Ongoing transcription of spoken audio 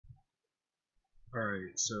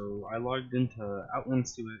Alright, so I logged into Outland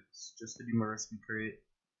 2X just to do my recipe crate,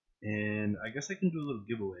 and I guess I can do a little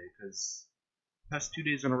giveaway because past 2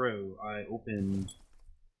 days in a row I opened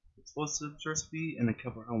explosives recipe and a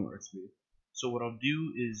Kevlar helmet recipe. So what I'll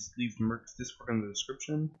do is leave Merc's Discord in the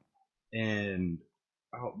description, and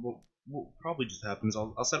what probably just happens,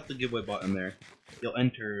 I'll set up the giveaway button there. You'll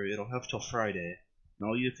enter, it'll have till Friday, and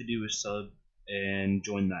all you have to do is sub and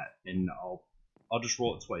join that, and I'll just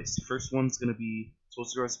roll it twice. First one's gonna be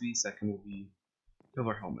explosive recipe, second will be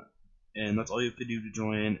Kevlar helmet. And that's all you have to do to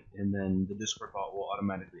join, and then the Discord bot will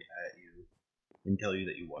automatically add you and tell you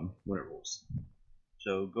that you won when it rolls.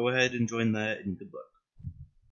 So go ahead and join that, and good luck.